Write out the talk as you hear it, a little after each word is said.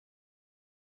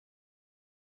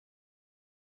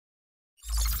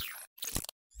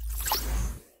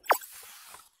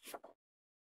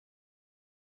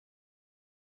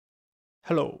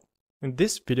Hello. In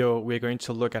this video, we're going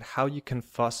to look at how you can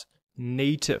fuzz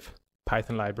native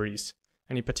Python libraries.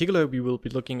 And in particular, we will be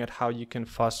looking at how you can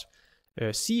fuzz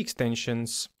C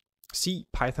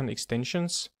Python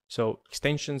extensions. So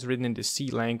extensions written in the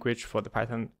C language for the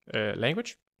Python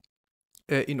language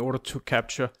in order to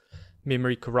capture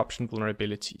memory corruption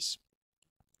vulnerabilities.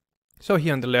 So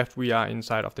here on the left, we are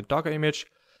inside of the Docker image,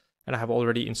 and I have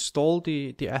already installed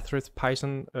the Atheris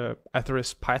Python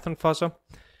fuzzer.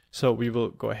 So we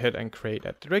will go ahead and create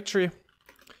a directory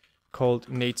called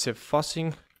native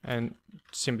fuzzing and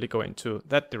simply go into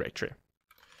that directory.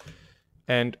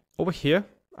 And over here,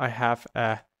 I have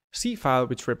a C file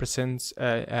which represents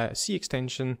a C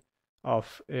extension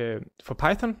for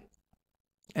Python.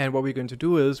 And what we're going to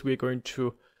do is we're going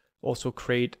to also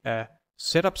create a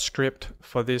setup script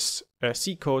for this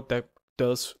C code that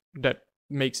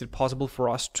makes it possible for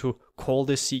us to call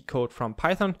this C code from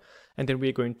Python. And then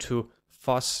we're going to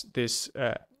fuzz this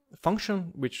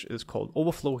function, which is called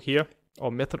overflow here, or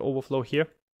method overflow here.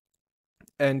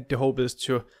 And the hope is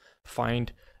to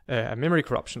find a memory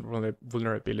corruption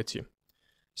vulnerability.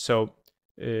 So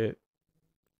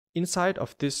inside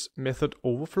of this method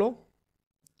overflow,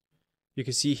 you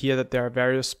can see here that there are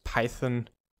various Python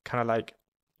kind of like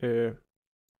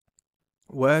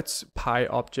words,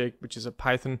 PyObject, which is a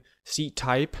Python C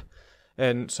type,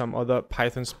 and some other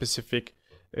Python specific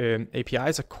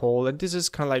APIs are called. And this is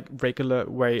kind of like regular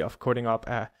way of coding up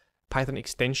a Python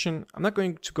extension. I'm not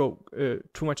going to go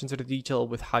too much into the detail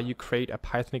with how you create a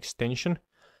Python extension,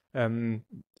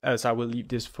 as I will leave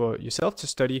this for yourself to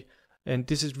study. And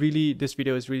this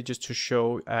video is really just to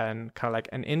show kind of like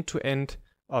an end-to-end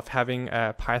of having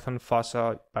a Python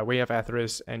fuzzer by way of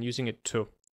Atheris and using it to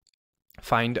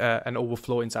find an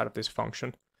overflow inside of this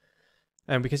function.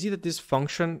 And we can see that this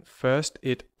function, first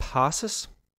it passes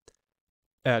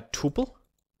a tuple,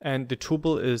 and the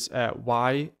tuple is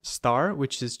y star,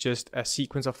 which is just a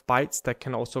sequence of bytes that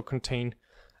can also contain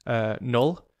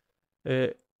null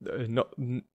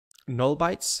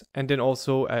bytes, and then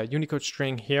also a Unicode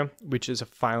string here, which is a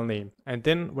file name. And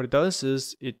then what it does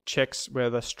is it checks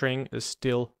whether string is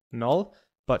still null,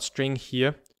 but string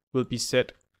here will be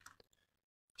set,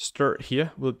 str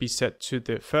here will be set to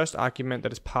the first argument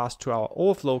that is passed to our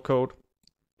overflow code.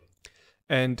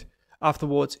 And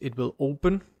afterwards, it will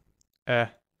open a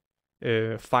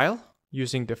file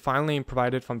using the file name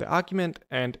provided from the argument,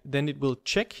 and then it will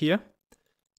check here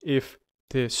if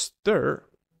the str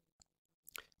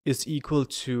is equal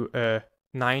to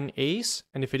 9 A's,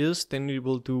 and if it is, then it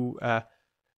will do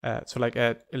so like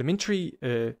an elementary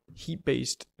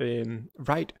heap-based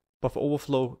write buffer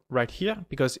overflow right here,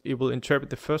 because it will interpret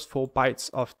the first 4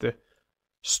 bytes of the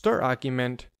str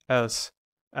argument as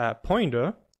a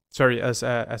pointer. Sorry, as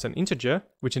an integer,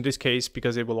 which in this case,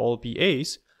 because it will all be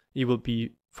A's, it will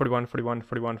be 41, 41,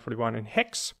 41, 41 in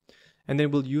hex. And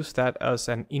then we'll use that as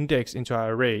an index into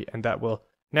our array, and that will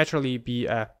naturally be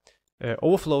a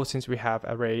overflow since we have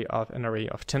an array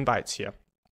of 10 bytes here.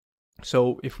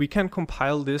 So if we can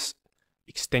compile this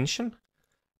extension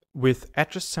with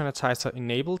address sanitizer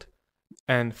enabled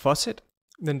and fuzz it,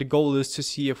 then the goal is to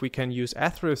see if we can use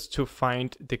Atheris to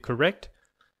find the correct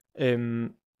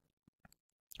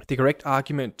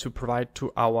argument to provide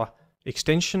to our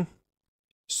extension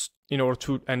in order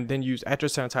to, and then use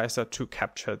address sanitizer to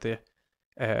capture the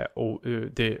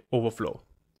overflow.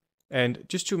 And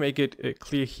just to make it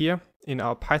clear here, in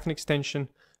our Python extension,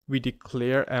 we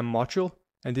declare a module,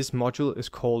 and this module is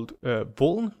called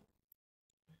vuln.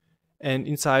 And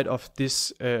inside of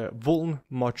this vuln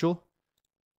module,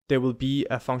 there will be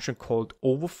a function called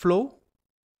overflow,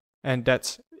 and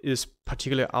that is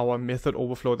particularly our method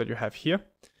overflow that you have here.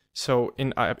 So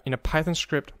in a Python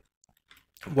script,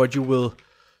 what you will,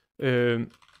 the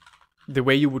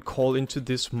way you would call into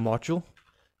this module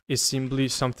is simply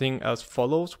something as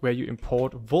follows, where you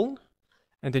import vuln,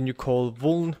 and then you call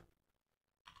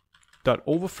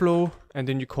vuln.overflow, and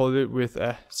then you call it with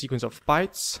a sequence of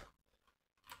bytes,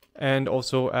 and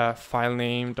also a file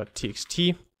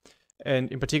name.txt. And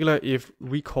in particular, if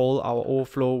we call our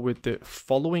overflow with the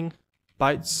following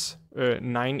bytes,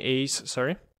 9 A's,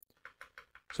 sorry.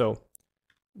 So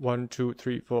 1, 2,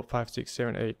 3, 4, 5, 6,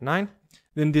 7, 8, 9.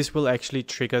 Then this will actually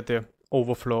trigger the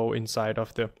overflow inside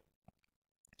of the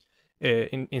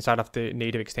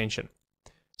native extension.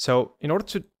 So in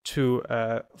order to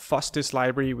fuzz this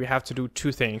library, we have to do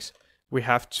 2 things. We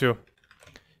have to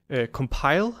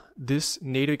compile this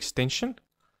native extension,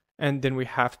 and then we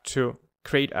have to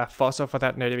create a fuzzer for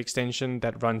that native extension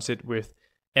that runs it with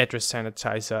address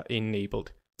sanitizer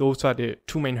enabled. Those are the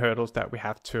 2 main hurdles that we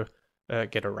have to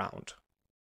get around.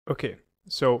 Okay,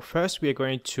 so first we are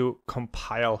going to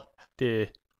compile the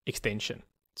extension.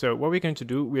 So what we're going to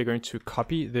do, we're going to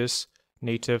copy this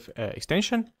native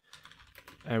extension,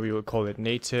 and we will call it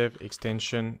native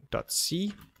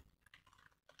extension.c.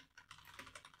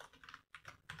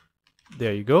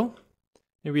 There you go.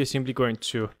 And we are simply going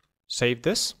to save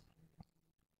this.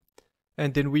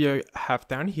 And then we have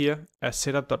down here a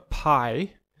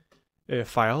setup.py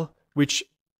file, which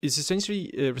is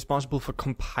essentially responsible for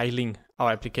compiling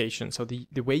our application. So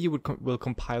the way you will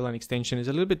compile an extension is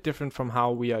a little bit different from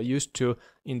how we are used to,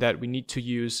 in that we need to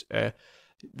use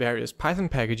various Python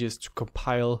packages to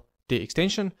compile the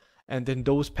extension, and then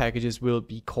those packages will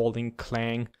be calling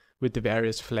clang with the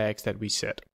various flags that we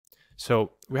set.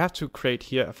 So we have to create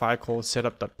here a file called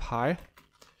setup.py.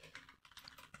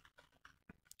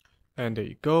 And there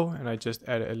you go. And I just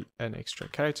added an extra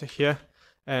character here.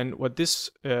 And what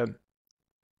this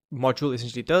module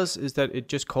essentially does is that it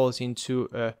just calls into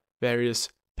various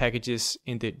packages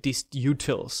in the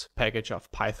distutils package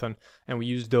of Python. And we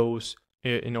use those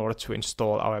in order to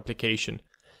install our application.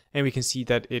 And we can see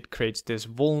that it creates this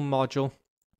vuln module.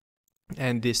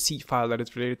 And the C file that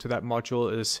is related to that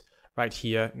module is right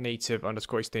here,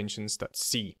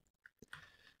 native_extensions.c.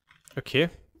 Okay,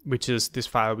 which is this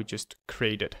file we just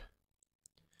created.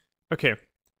 Okay,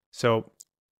 so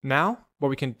now what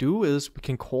we can do is we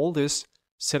can call this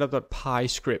setup.py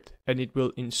script, and it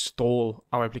will install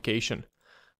our application.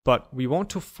 But we want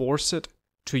to force it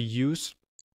to use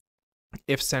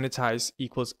fsanitize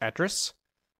equals address,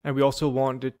 and we also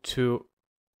want it to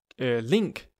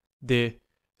link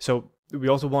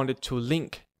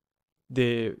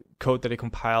the code that it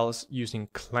compiles using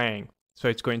Clang. So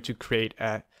it's going to create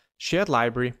a shared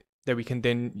library that we can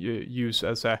then use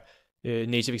as a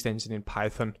native extension in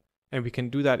Python. And we can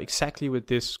do that exactly with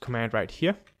this command right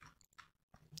here.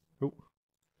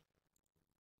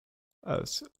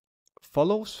 As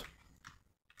follows.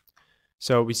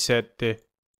 So we set the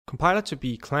compiler to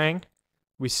be Clang.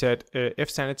 We set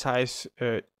fsanitize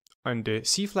on the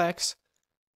C flags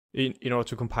in order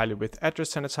to compile it with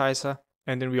address sanitizer.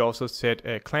 And then we also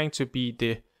set Clang to be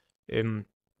the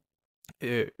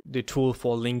tool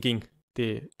for linking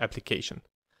the application.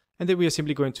 And then we are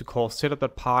simply going to call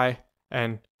setup.py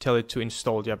and tell it to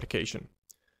install the application.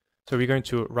 So we're going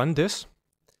to run this,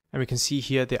 and we can see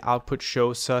here the output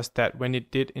shows us that when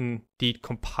it did indeed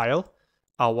compile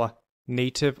our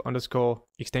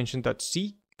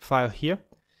native_extension.c file here,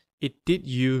 it did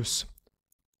use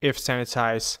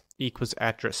fsanitize equals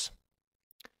address.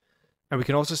 And we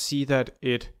can also see that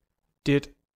it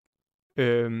did,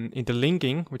 in the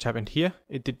linking, which happened here,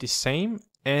 it did the same,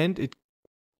 and it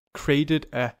created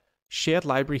a shared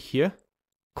library here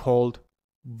called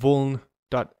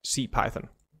vuln.cpython.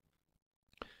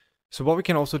 So what we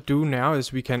can also do now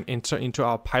is we can enter into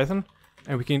our Python,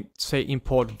 and we can say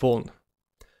import vuln.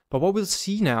 But what we'll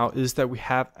see now is that we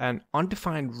have an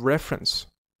undefined reference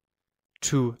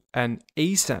to an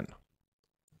asan.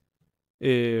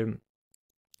 To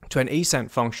an asan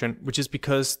function, which is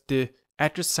because the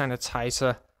address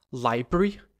sanitizer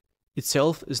library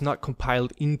itself is not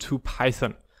compiled into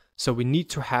Python. So we need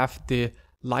to have the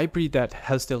library that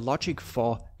has the logic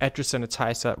for address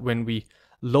sanitizer when we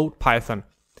load Python.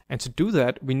 And to do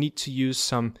that, we need to use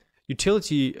some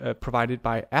utility provided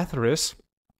by Atheris.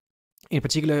 In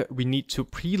particular, we need to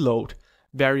preload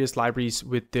various libraries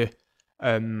with the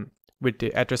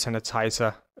address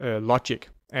sanitizer logic.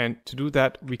 And to do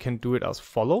that, we can do it as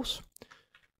follows.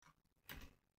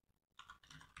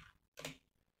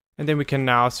 And then we can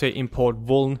now say import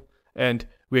vuln, and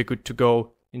we're good to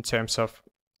go in terms of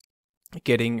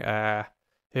getting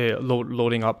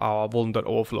loading up our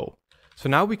vuln.overflow. So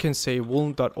now we can say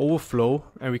vuln.overflow,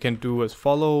 and we can do as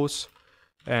follows,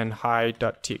 and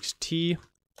hi.txt,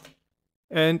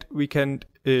 and we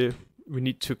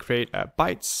need to create a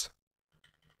bytes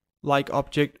like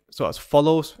object, so as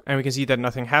follows, and we can see that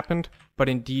nothing happened. But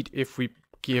indeed, if we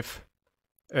give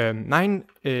 9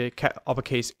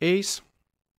 uppercase A's,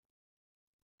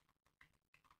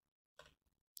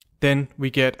 then we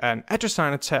get an address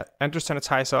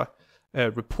sanitizer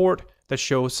report that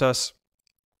shows us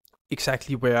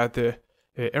exactly where the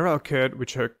error occurred,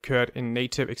 which occurred in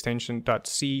native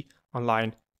extension.c on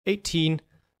line 18,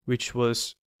 which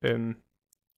was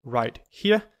right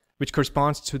here, which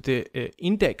corresponds to the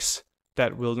index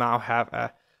that will now have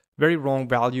a very wrong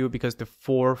value, because the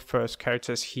 4 first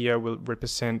characters here will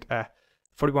represent a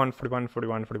 41, 41,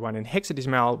 41, 41 in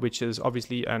hexadecimal, which is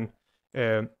obviously an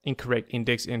incorrect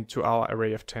index into our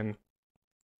array of 10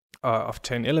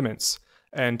 elements.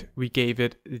 And we gave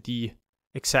it the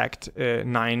exact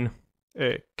 9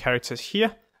 characters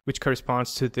here, which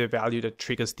corresponds to the value that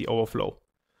triggers the overflow.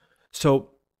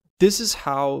 So this is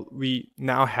how we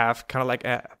now have kind of like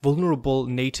a vulnerable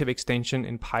native extension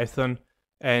in Python,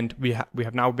 and we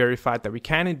have now verified that we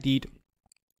can indeed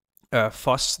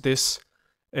fuss this.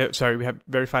 We have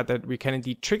verified that we can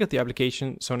indeed trigger the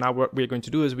application. So now what we're going to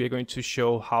do is we are going to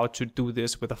show how to do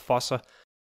this with a fossa.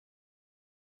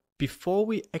 Before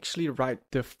we actually write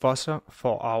the fossa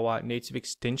for our native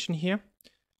extension here,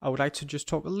 I would like to just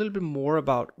talk a little bit more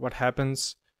about what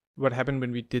happened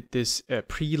when we did this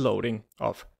preloading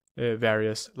of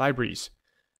various libraries.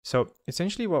 So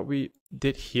essentially what we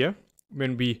did here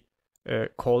when we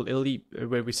called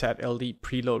where we set ld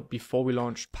preload before we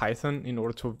launched Python in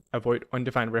order to avoid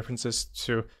undefined references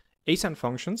to asant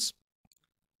functions,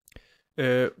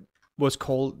 was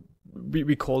called,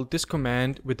 we called this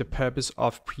command with the purpose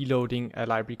of preloading a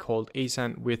library called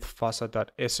asant with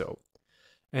fossa.so.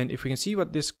 And if we can see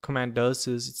what this command does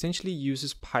is essentially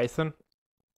uses Python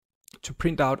to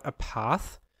print out a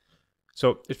path.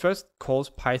 So it first calls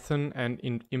Python and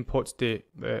imports the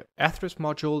Atheris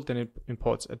module, then it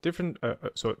imports a different,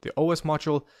 so the OS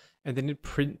module, and then it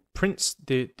prints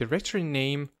the directory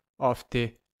name of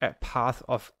the path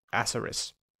of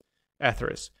Atheris.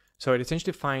 So it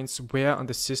essentially finds where on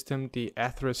the system the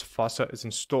Atheris fossa is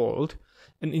installed,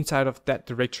 and inside of that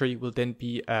directory will then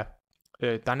be a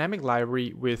dynamic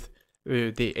library with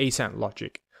the asant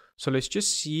logic. So let's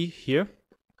just see here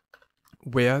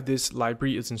where this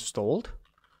library is installed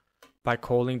by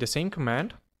calling the same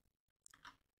command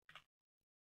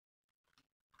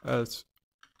as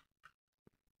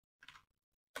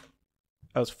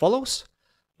follows.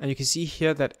 And you can see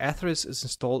here that Atheris is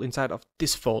installed inside of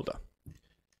this folder.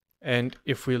 And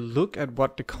if we look at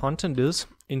what the content is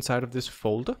inside of this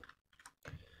folder,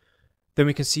 then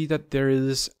we can see that there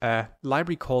is a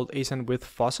library called asant with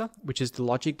fossa, which is the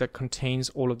logic that contains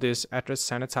all of this address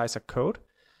sanitizer code.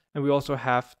 And we also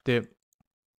have the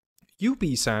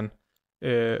ubsan,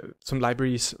 some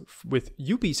libraries with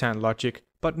ubsan logic,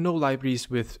 but no libraries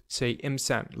with, say,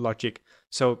 msan logic.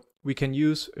 So we can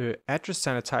use address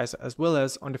sanitizer as well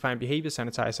as undefined behavior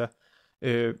sanitizer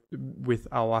with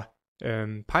our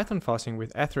Python fuzzing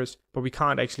with Atheris, but we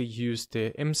can't actually use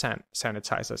the msan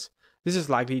sanitizers. This is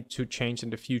likely to change in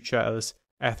the future as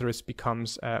Atheris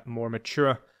becomes a more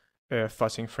mature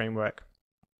fuzzing framework.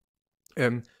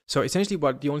 So essentially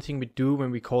the only thing we do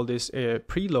when we call this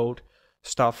preload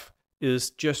stuff is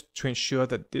just to ensure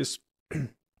that this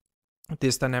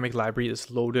this dynamic library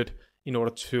is loaded in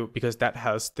order to, because that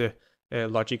has the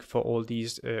logic for all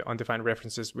these undefined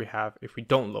references we have if we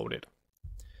don't load it.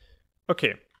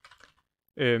 Okay,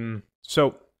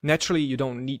 so naturally you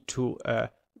don't need to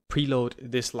preload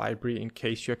this library in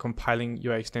case you're compiling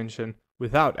your extension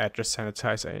without address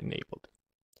sanitizer enabled.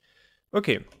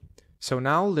 Okay, so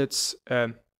now let's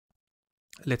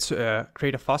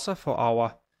create a fossa for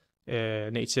our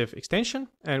native extension,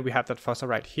 and we have that fossa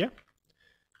right here.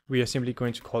 We are simply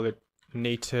going to call it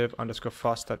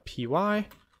native_foss.py.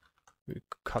 We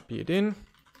copy it in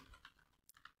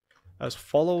as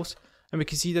follows, and we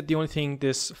can see that the only thing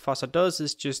this fossa does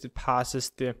is just it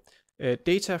passes the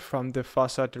data from the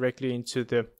fossa directly into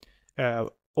the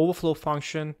overflow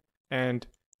function, and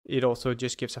it also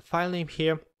just gives a file name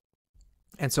here.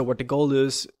 And so what the goal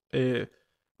is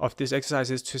of this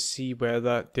exercise is to see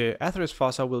whether the Atheris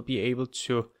fossa will be able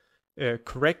to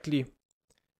correctly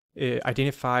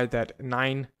identify that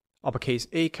 9 uppercase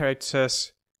A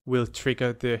characters will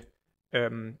trigger the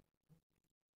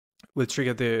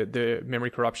memory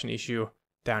corruption issue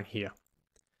down here.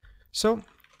 So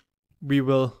we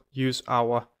will use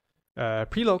our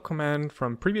preload command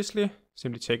from previously.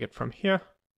 Simply take it from here.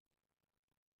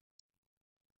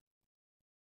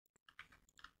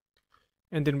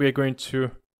 And then we're going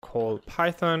to call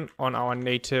Python on our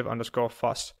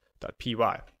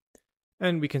native_foss.py.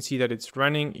 And we can see that it's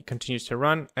running, it continues to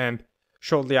run, and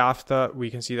shortly after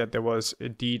we can see that there was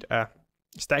indeed a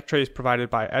stack trace provided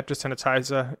by address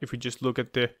sanitizer. If we just look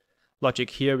at the logic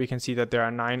here, we can see that there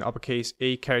are 9 uppercase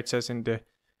A characters in the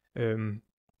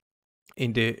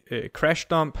crash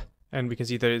dump, and we can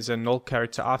see there is a null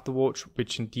character afterwards,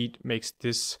 which indeed makes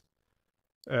this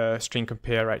string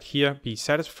compare right here be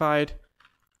satisfied.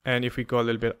 And if we go a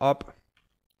little bit up,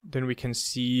 then we can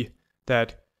see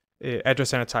that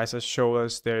address sanitizers show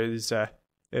us there is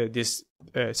this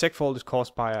segfault is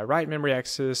caused by a write memory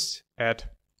access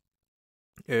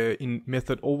in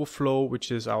method overflow,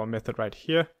 which is our method right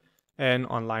here, and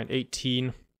on line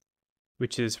 18,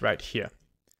 which is right here.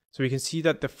 So we can see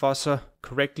that the fossa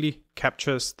correctly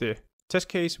captures the test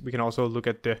case. We can also look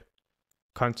at the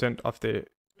content of the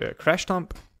crash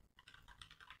dump.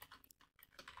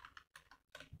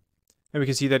 And we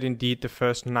can see that indeed the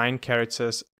first 9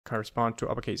 characters correspond to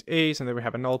uppercase A's, and then we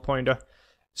have a null pointer.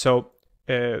 So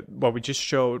what we just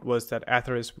showed was that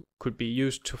Atheris could be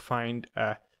used to find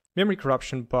a memory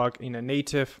corruption bug in a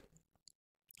native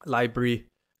library,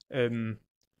 in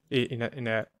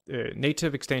a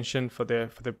native extension for the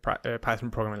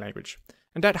Python programming language.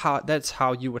 And that's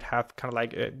how you would have kind of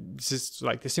like this is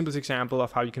like the simplest example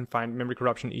of how you can find memory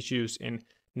corruption issues in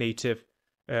native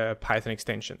Python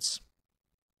extensions.